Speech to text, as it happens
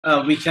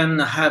we can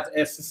have a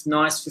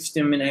nice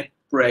 15-minute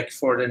break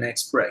for the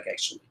next break,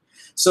 actually.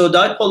 So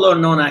dipolar,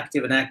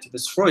 non-active, and active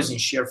spheroids in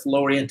shear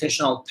flow,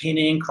 orientational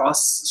pinning,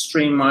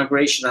 cross-stream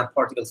migration, and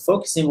particle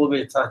focusing will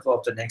be the title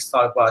of the next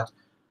talk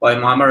by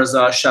Mohammad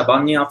Reza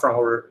SHABANNIYA from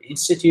our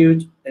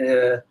institute,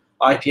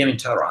 IPM in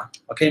Tehran.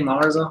 Okay,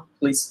 Mohammad Reza,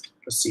 please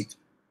proceed.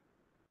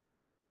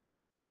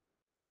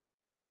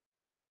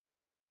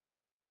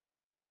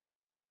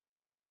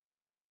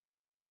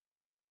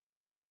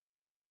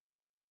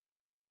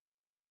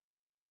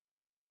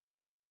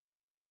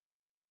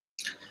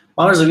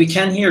 Mohammad, we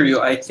can hear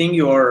you. I think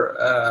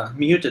you're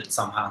muted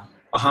somehow.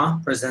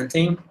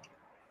 Presenting.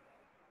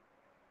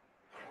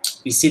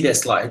 We see the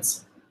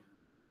slides,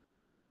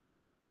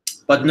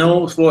 but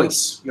no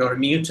voice. You're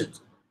muted,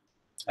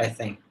 I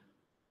think.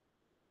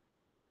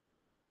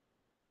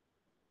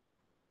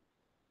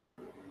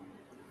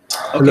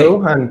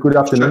 Hello and good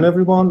afternoon,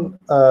 everyone.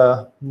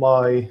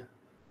 My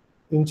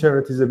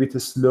internet is a bit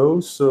slow,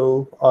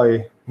 so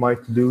I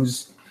might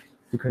lose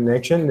the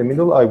connection in the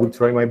middle. I will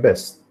try my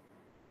best.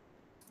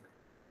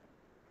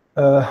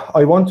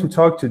 I want to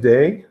talk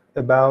today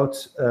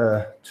about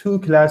two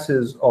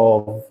classes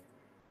of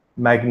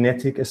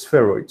magnetic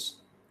spheroids.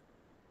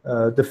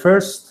 The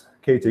first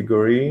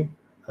category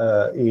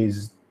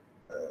is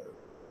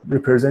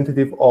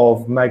representative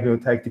of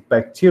magnetotactic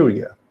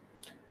bacteria,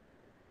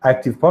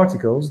 active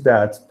particles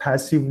that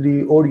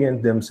passively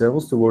orient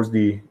themselves towards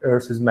the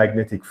Earth's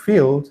magnetic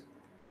field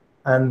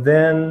and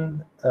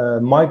then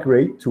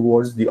migrate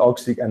towards the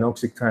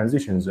oxic-anoxic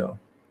transition zone.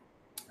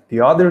 The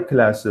other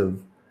class of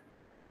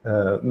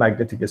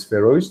magnetic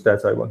spheroids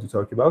that I want to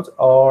talk about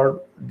are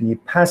the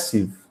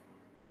passive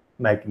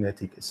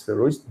magnetic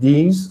spheroids.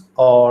 These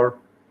are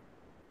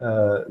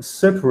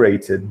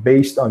separated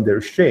based on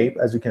their shape,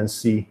 as you can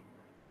see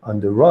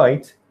on the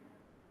right,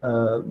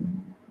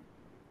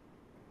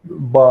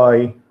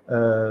 by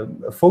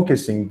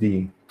focusing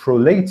the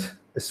prolate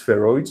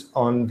spheroids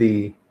on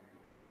the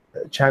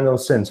channel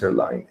center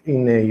line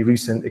in a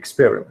recent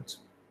experiment.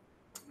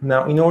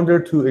 Now, in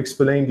order to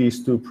explain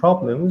these two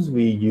problems,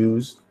 we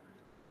use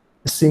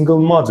a single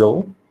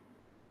model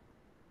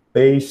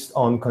based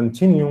on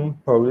continuum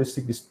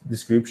probabilistic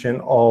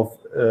description of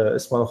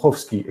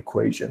Smolchowski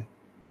equation.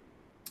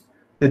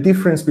 The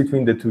difference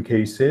between the two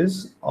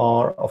cases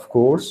are, of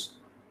course,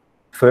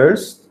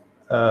 first,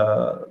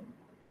 the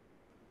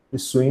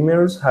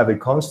swimmers have a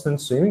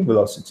constant swimming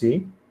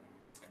velocity,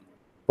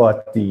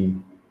 but the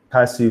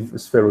passive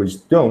spheroids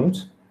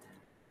don't.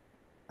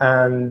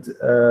 And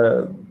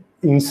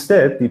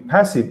instead, the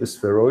passive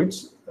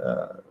spheroids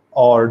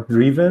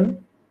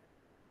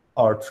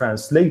are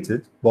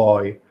translated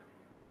by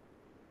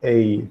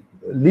a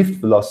lift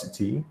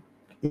velocity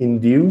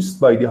induced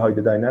by the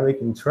hydrodynamic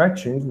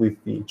interactions with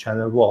the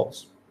channel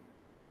walls.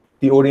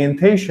 The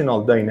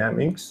orientational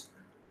dynamics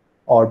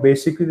are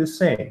basically the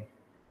same.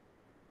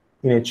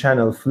 In a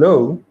channel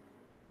flow,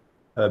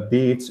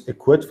 be it a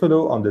quad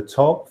flow on the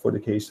top for the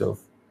case of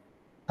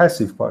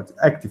active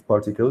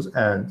particles,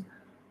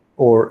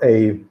 or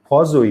a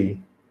quasi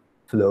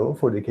flow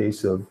for the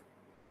case of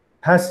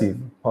passive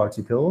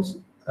particles,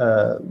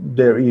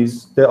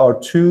 there are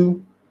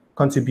two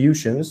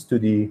contributions to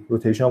the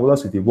rotational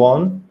velocity.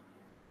 One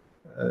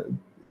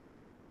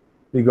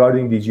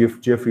regarding the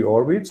Jeffrey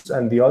orbits,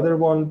 and the other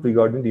one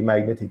regarding the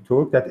magnetic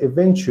torque that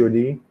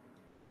eventually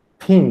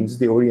pins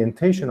the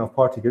orientation of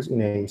particles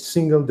in a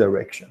single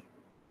direction.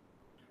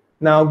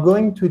 Now,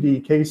 going to the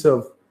case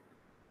of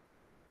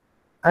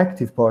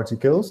active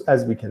particles,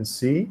 as we can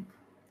see,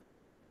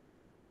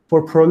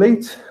 for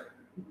prolate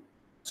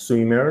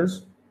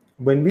swimmers,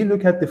 when we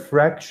look at the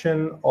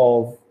fraction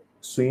of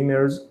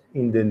swimmers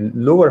in the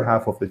lower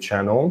half of the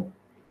channel,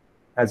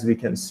 as we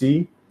can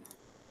see,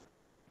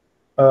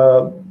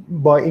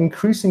 by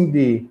increasing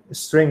the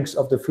strength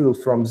of the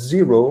field from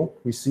 0,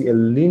 we see a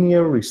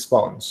linear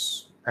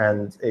response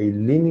and a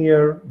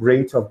linear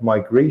rate of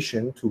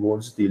migration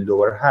towards the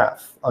lower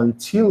half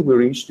until we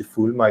reach the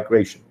full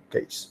migration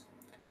case.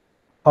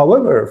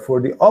 However,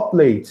 for the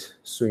uplate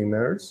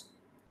swimmers,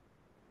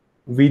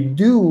 we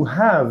do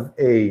have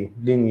a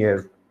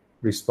linear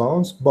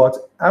response, but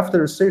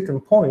after a certain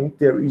point,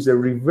 there is a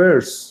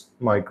reverse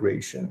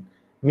migration,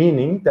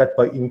 meaning that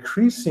by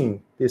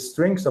increasing the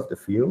strength of the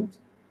field,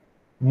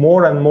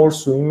 more and more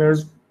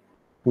swimmers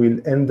will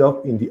end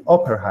up in the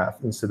upper half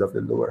instead of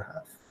the lower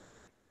half.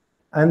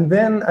 And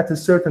then at a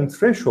certain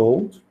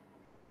threshold,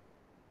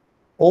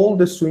 all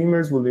the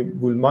swimmers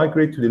will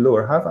migrate to the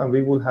lower half, and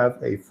we will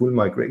have a full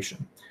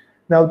migration.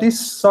 Now, this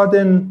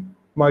sudden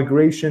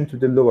migration to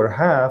the lower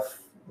half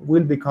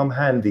will become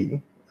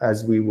handy,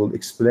 as we will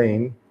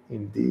explain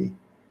in the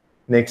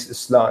next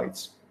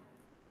slides.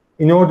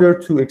 In order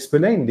to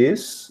explain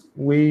this,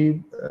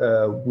 we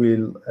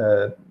will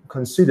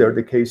consider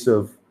the case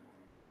of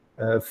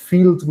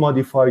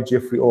field-modified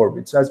Jeffrey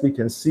orbits. As we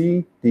can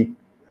see, the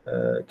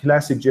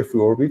classic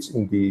Jeffrey orbits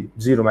in the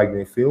zero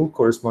magnetic field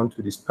correspond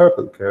to this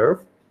purple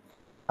curve.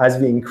 As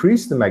we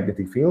increase the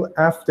magnetic field,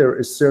 after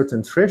a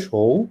certain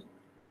threshold,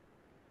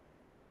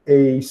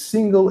 a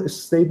single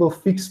stable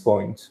fixed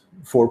point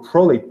for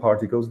prolate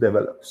particles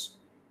develops,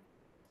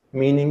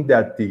 meaning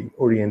that the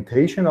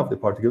orientation of the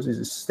particles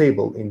is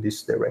stable in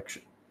this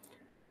direction.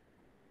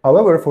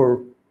 However,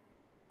 for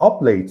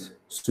uplate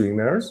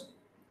swimmers,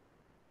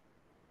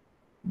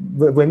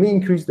 when we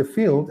increase the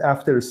field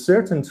after a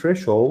certain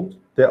threshold,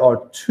 there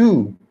are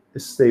two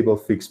stable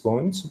fixed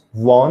points,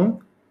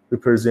 one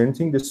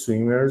representing the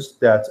swimmers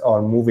that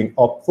are moving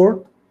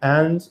upward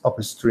and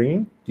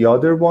upstream, the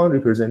other one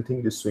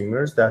representing the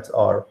swimmers that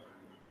are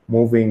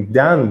moving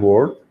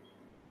downward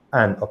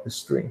and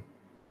upstream.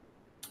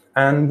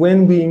 And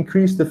when we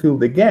increase the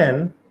field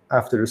again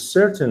after a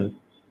certain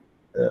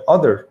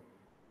other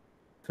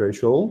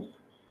threshold,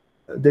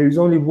 there is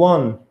only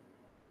one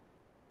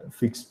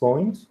fixed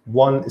point,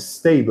 one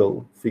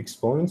stable fixed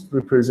point,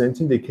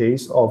 representing the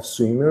case of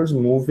swimmers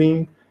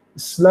moving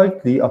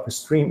slightly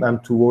upstream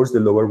and towards the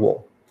lower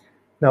wall.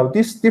 Now,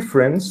 this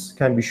difference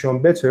can be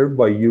shown better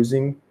by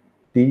using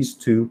these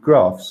two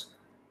graphs,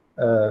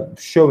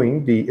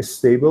 showing the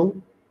stable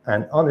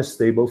and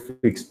unstable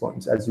fixed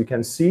points. As you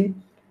can see,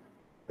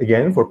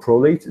 again, for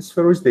prolate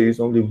spheroids, there is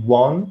only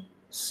one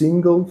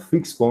single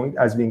fixed point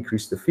as we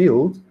increase the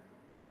field,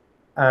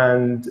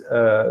 and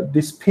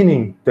this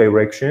pinning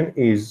direction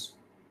is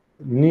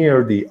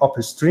near the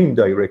upstream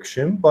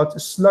direction, but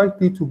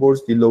slightly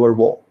towards the lower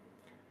wall.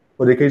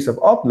 For the case of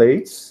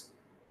uplates,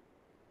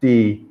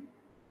 the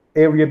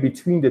area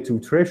between the two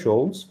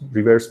thresholds,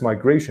 reverse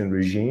migration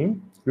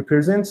regime,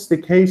 represents the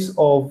case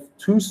of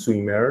two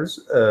swimmers,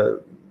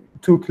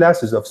 two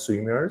classes of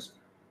swimmers,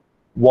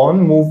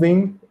 one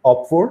moving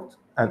upward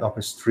and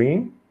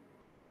upstream,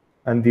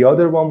 and the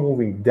other one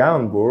moving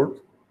downward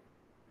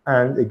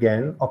and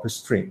again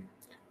upstream.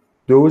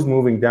 Those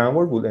moving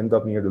downward will end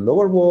up near the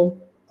lower wall,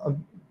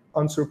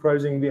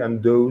 unsurprisingly,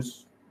 and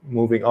those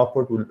moving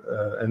upward will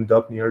end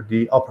up near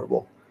the upper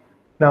wall.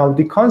 Now,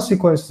 the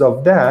consequence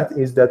of that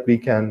is that we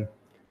can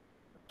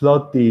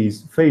plot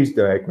these phase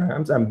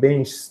diagrams, and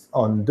based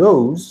on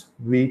those,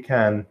 we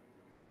can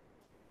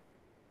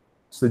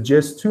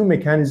suggest two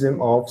mechanisms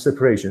of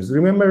separations.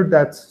 Remember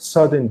that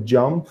sudden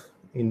jump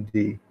in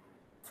the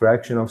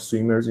fraction of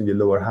swimmers in the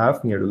lower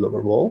half near the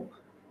lower wall?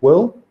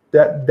 Well,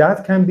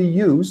 that can be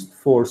used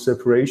for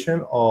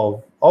separation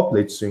of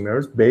uplate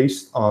swimmers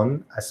based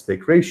on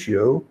aspect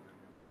ratio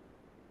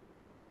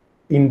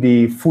in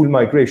the full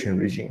migration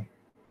regime.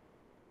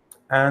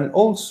 And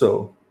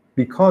also,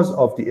 because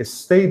of the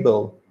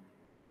stable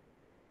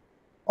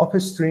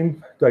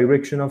upstream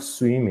direction of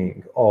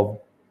swimming of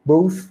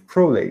both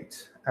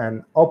prolate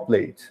and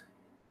uplate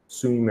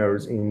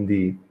swimmers in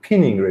the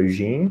pinning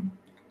regime,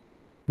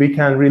 we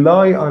can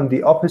rely on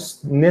the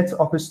net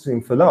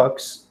upstream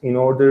flux in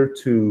order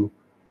to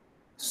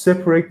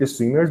separate the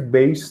swimmers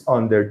based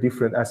on their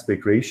different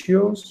aspect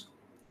ratios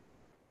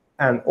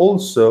and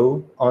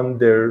also on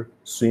their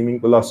swimming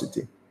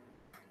velocity.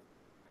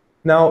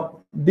 Now,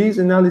 these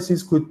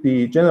analyses could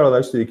be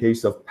generalized to the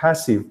case of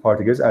passive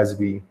particles, as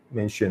we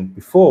mentioned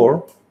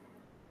before,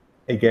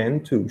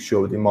 again, to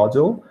show the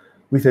model,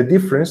 with a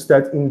difference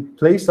that in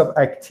place of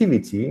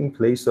activity, in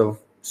place of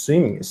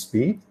swimming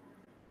speed,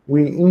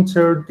 we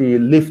enter the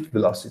lift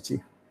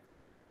velocity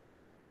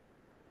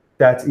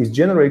that is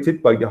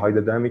generated by the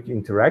hydrodynamic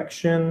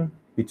interaction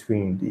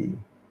between the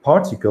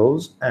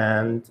particles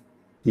and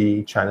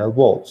the channel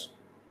walls.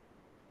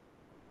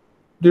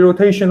 The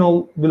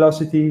rotational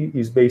velocity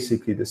is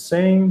basically the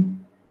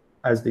same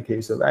as the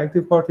case of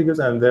active particles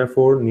and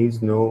therefore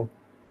needs no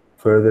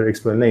further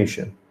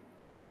explanation.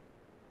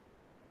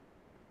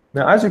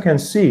 Now, as you can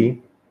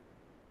see,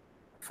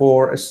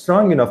 for a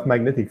strong enough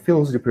magnetic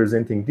fields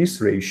representing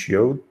this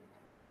ratio,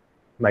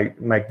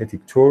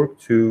 magnetic torque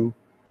to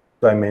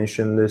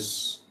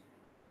dimensionless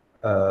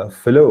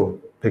flow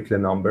Peclet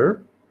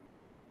number,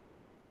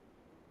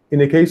 in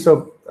the case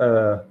of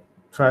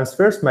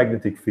transverse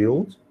magnetic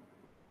field,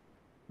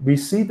 we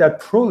see that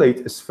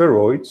prolate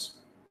spheroids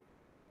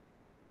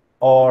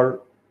are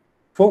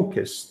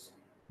focused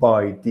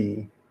by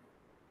the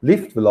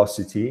lift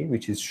velocity,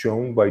 which is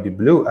shown by the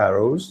blue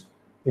arrows,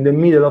 in the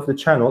middle of the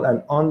channel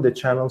and on the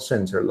channel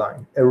center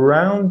line,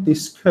 around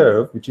this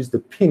curve, which is the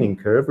pinning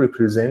curve,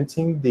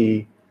 representing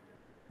the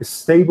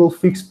stable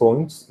fixed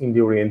points in the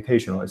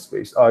orientational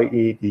space,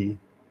 i.e. the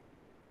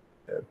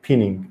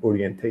pinning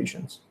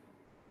orientations.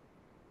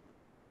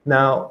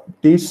 Now,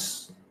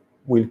 this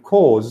will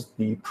cause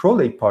the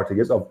prolate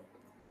particles of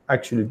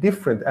actually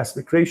different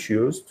aspect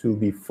ratios to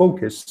be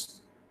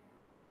focused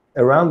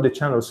around the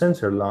channel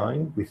center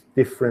line with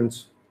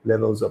different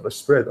levels of a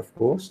spread, of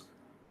course,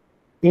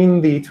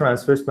 in the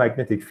transverse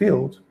magnetic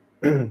field,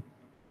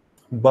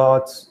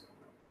 but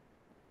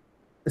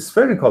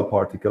spherical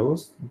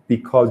particles,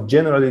 because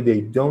generally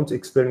they don't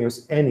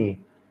experience any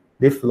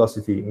lift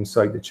velocity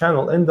inside the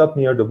channel, end up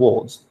near the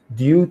walls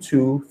due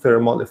to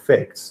thermal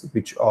effects,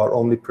 which are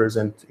only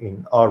present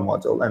in our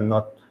model and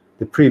not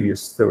the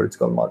previous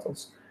theoretical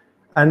models.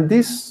 And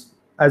this,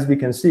 as we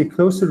can see,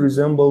 closely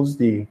resembles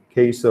the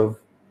case of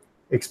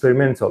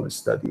experimental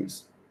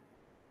studies.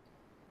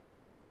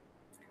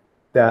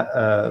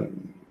 That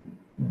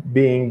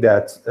being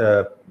that,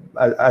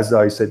 as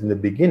I said in the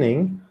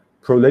beginning,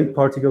 prolate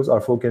particles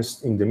are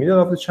focused in the middle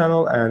of the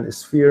channel, and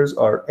spheres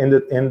are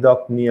end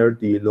up near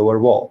the lower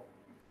wall.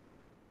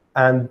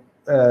 And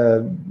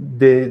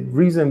the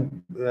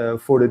reason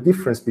for the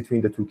difference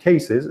between the two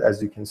cases,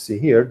 as you can see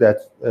here,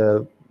 that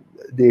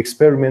the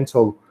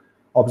experimental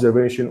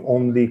observation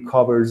only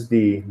covers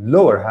the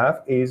lower half,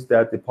 is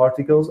that the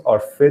particles are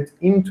fed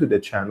into the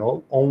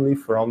channel only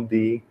from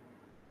the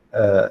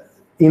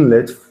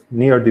inlet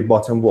near the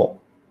bottom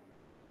wall.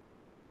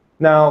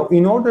 Now,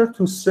 in order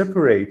to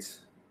separate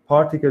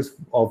particles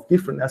of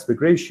different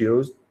aspect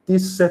ratios,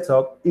 this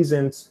setup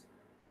isn't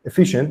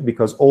efficient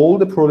because all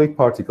the prolate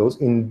particles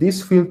in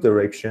this field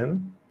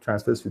direction,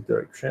 transverse field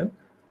direction,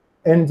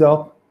 end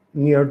up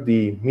near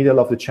the middle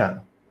of the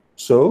channel.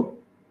 So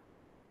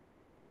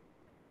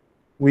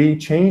we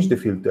change the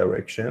field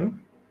direction,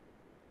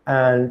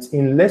 and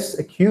in less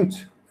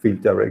acute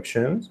field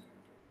directions,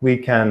 we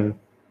can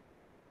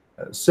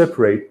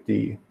separate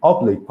the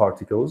oblate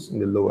particles in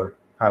the lower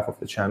half of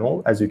the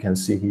channel, as you can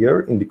see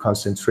here in the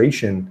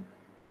concentration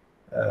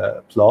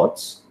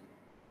plots.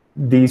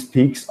 These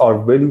peaks are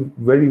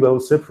very well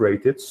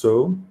separated,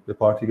 so the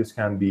particles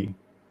can be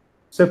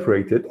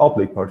separated,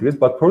 oblate particles,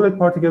 but prolate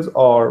particles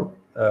are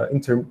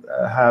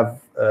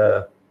have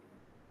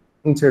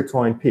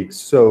intertwined peaks.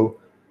 So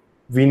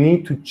we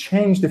need to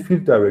change the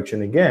field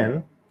direction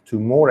again to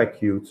more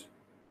acute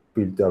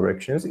field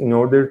directions in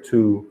order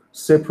to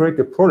separate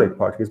the prolate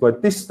particles.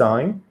 But this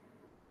time,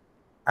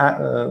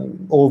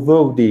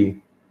 although the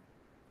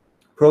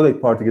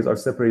prolate particles are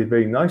separated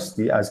very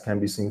nicely, as can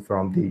be seen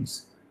from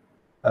these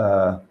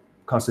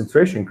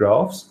concentration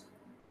graphs,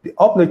 the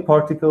oblate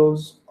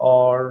particles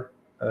are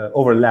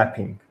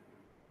overlapping.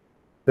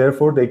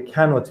 Therefore, they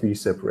cannot be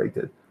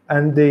separated.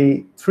 And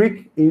the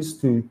trick is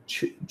to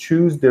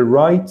choose the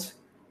right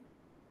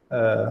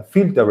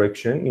field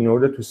direction in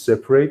order to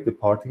separate the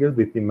particles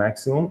with the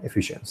maximum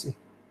efficiency.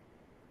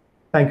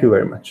 Thank you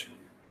very much.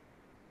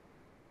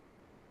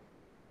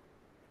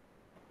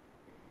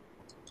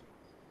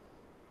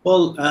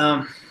 Well,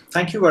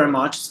 thank you very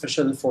much,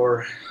 especially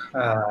for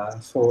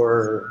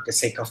the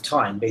sake of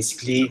time.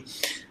 Basically,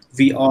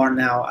 we are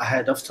now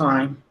ahead of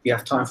time. We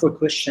have time for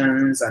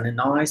questions and a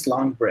nice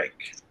long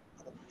break.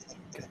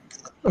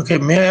 Okay,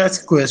 may I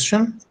ask a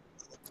question?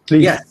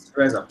 Please. Yes,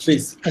 Reza,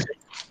 please. Okay.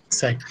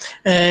 Sorry.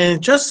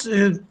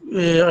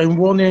 I'm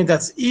wondering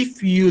that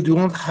if you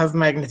don't have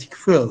magnetic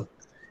field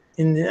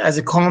as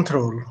a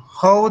control,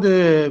 how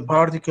the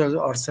particles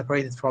are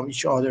separated from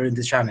each other in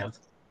the channel?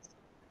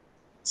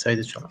 Inside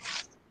the channel.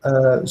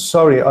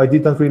 Sorry, I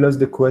did not realize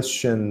the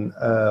question.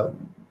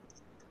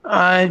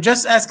 I'm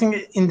just asking,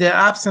 in the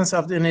absence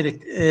of the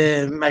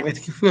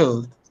magnetic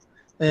field,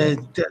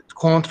 to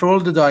control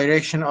the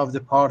direction of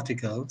the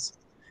particles.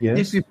 Yes.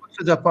 If we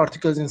put the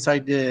particles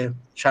inside the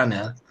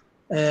channel,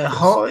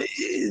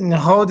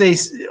 how they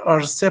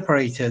are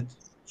separated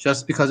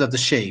just because of the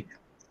shape?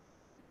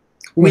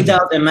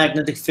 Without a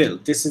magnetic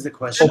field, this is the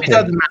question. Okay.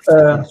 Without the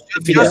magnetic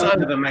field. Because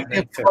of a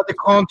magnetic field. For the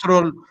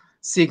control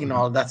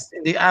signal, that's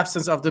in the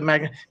absence of the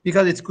magnet,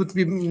 because it could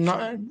be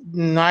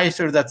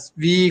nicer that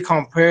we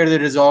compare the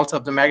results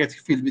of the magnetic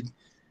field with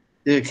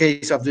the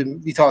case of the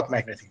without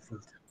magnetic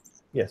field.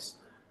 Yes.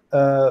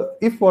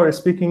 If we are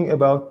speaking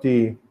about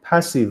the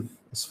passive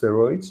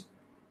spheroids,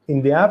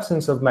 in the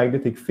absence of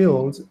magnetic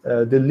fields,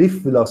 the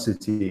lift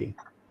velocity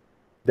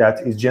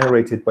that is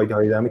generated by the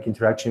aerodynamic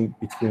interaction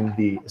between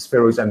the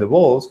spheroids and the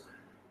walls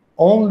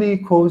only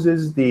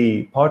causes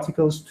the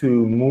particles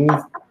to move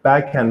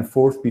back and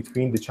forth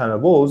between the channel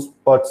walls,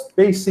 but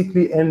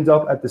basically end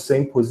up at the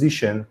same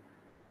position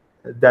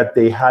that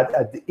they had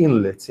at the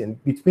inlet.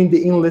 And between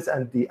the inlet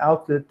and the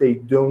outlet, they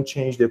don't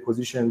change their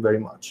position very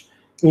much.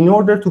 In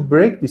order to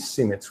break this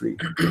symmetry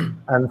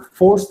and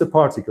force the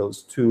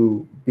particles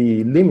to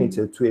be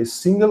limited to a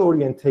single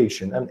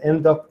orientation and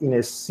end up in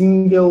a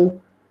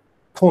single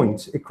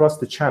point across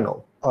the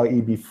channel, i.e.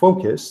 be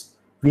focused,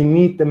 we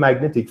need the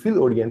magnetic field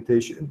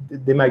orientation,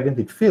 the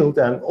magnetic field,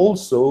 and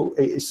also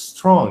a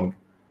strong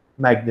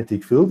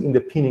magnetic field in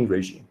the pinning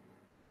regime.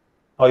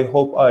 I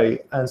hope I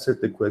answered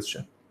the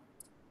question.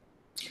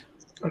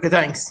 Okay,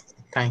 thanks.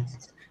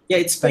 Thanks. Yeah,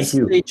 it's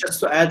basically, just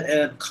to add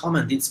a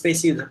comment, it's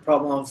basically the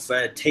problem of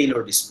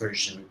Taylor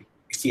dispersion.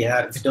 If you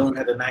don't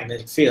have a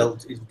magnetic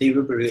field, they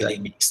will be really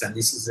mixed, and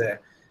this is a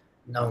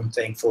known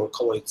thing for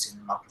colloids in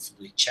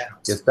macrofluidic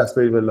channels. Yes, that's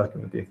very well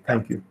documented.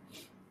 Thank you.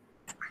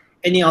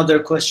 Any other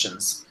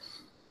questions?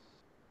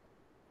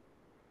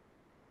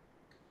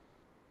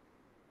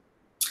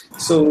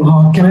 So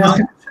can I ask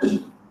a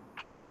question?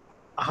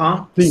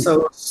 Please.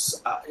 So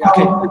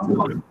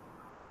okay.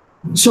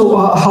 So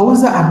how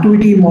is the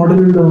activity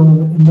modeled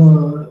in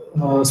the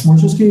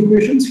Smolchowski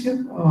equations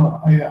here?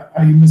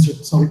 I missed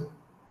it, sorry.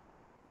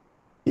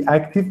 The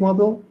active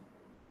model?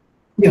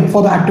 Yeah,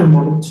 for the active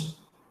models.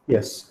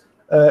 Yes.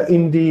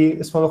 In the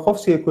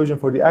Smolchowski equation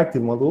for the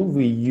active model,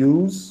 we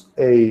use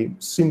a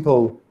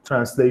simple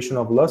translation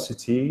of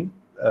velocity,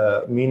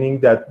 meaning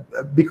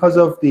that because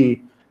of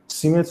the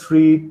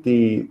symmetry,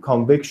 the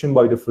convection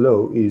by the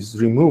flow is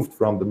removed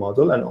from the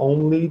model, and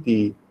only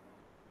the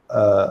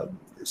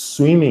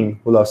swimming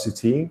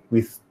velocity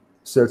with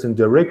certain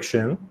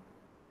direction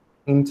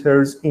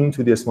enters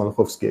into the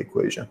Smoluchowski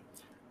equation.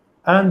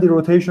 And the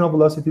rotational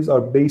velocities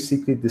are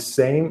basically the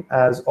same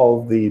as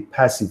of the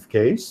passive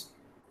case,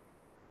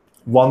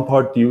 one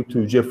part due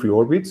to Jeffrey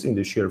orbits in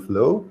the shear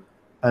flow,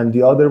 and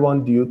the other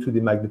one due to the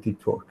magnetic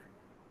torque.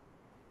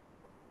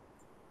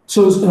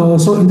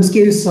 So in this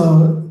case,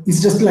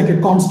 it's just like a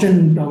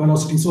constant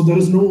velocity. So there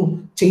is no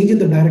change in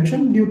the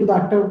direction due to the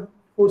active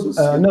forces?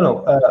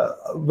 No.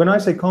 When I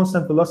say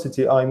constant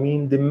velocity, I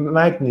mean the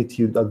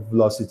magnitude of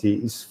velocity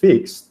is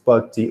fixed,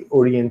 but the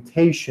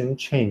orientation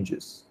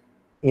changes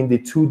in the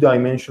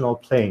two-dimensional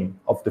plane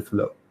of the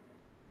flow.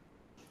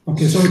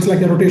 Okay, so it's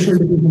like a rotational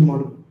diffusion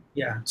model.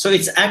 Yeah, so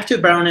it's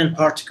active Brownian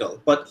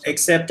particle, but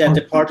except that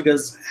the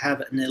particles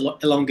have an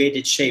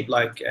elongated shape,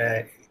 like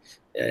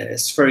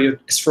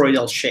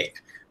spheroidal shape.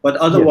 But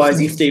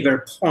otherwise, yes. If they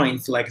were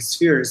points like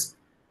spheres,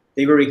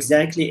 they were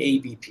exactly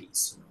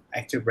ABPs,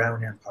 active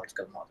Brownian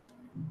particle model.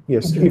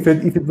 Yes, okay. if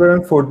it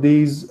weren't for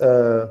these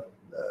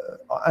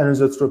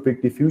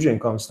anisotropic diffusion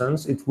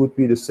constants, it would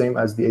be the same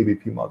as the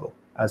ABP model,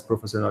 as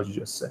Professor Naji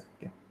just said.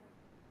 Yeah.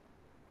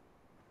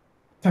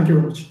 Thank you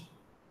very much.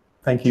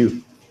 Thank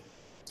you.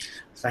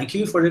 Thank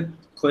you for the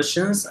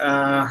questions.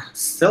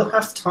 Still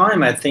have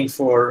time, I think,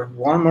 for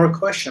one more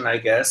question, I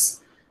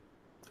guess.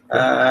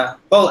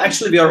 Well,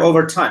 actually, we are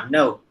over time.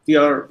 No, we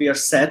are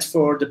set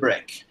for the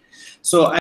break. So